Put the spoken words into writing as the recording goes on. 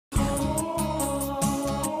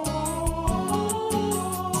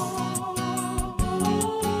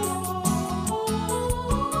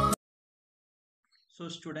So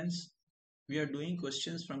students, we are doing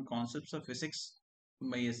questions from Concepts of Physics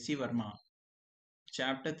by Hcverma,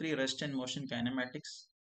 Chapter 3 Rest and Motion Kinematics,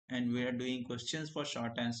 and we are doing questions for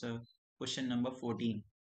short answer, question number 14.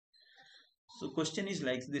 So question is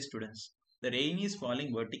like this students. The rain is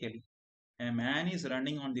falling vertically. A man is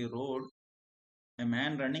running on the road. A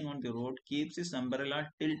man running on the road keeps his umbrella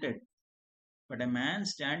tilted. But a man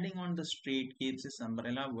standing on the street keeps his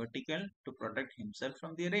umbrella vertical to protect himself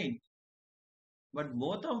from the rain. But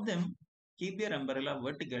both of them keep their umbrella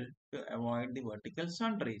vertical to avoid the vertical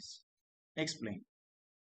sun rays. Explain.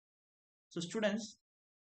 So students,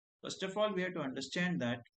 first of all we have to understand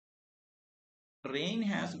that rain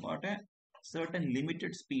has got a certain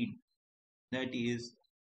limited speed, that is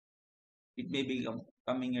it may be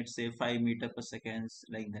coming at say 5 meter per second,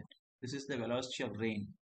 like that. This is the velocity of rain.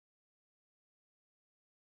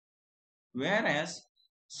 Whereas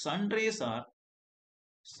sun rays are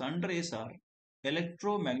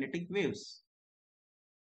electromagnetic waves,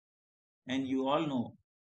 and you all know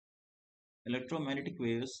electromagnetic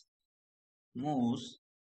waves moves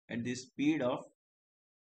at the speed of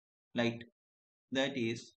light. That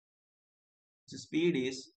is, the speed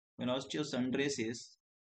is velocity of sun rays is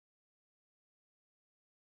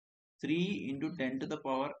 3 into 10 to the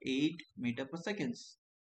power 8 meter per second.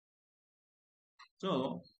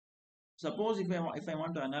 So suppose if I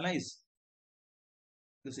want to analyze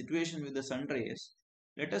the situation with the sun rays,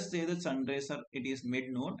 let us say that sun rays are, it is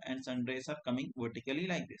mid noon and sun rays are coming vertically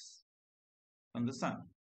like this from the sun.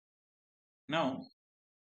 Now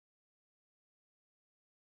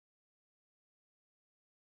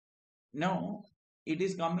it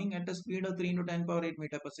is coming at a speed of 3 into 10 power 8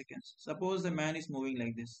 meter per second. Suppose the man is moving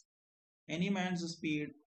like this. Any man's speed,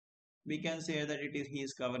 we can say that he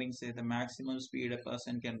is covering, say, the maximum speed a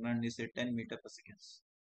person can run is say 10 meter per second.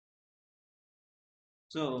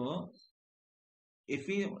 So if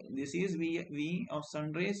this is v of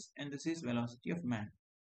sun rays and this is velocity of man,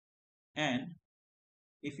 and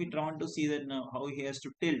if we try to see that now how he has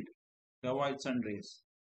to tilt to avoid sun rays,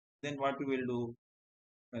 then what we will do,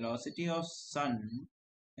 velocity of sun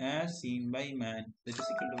as seen by man, that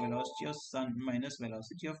is equal to velocity of sun minus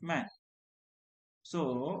velocity of man.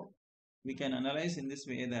 So we can analyze in this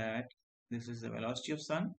way that this is the velocity of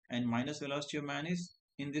sun and minus velocity of man is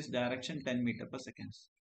in this direction 10 meter per second.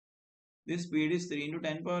 This speed is 3 into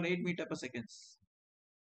 10 power 8 meter per second.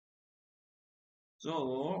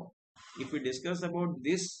 So if we discuss about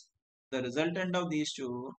this, the resultant of these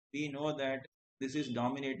two, we know that this is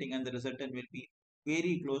dominating and the resultant will be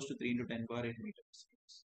very close to 3 into 10 power 8 meter per second.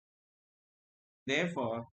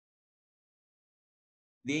 Therefore,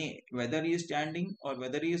 whether he is standing or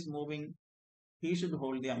whether he is moving, he should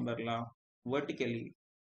hold the umbrella vertically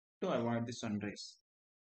to avoid the sun rays.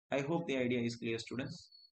 I hope the idea is clear,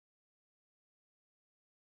 students.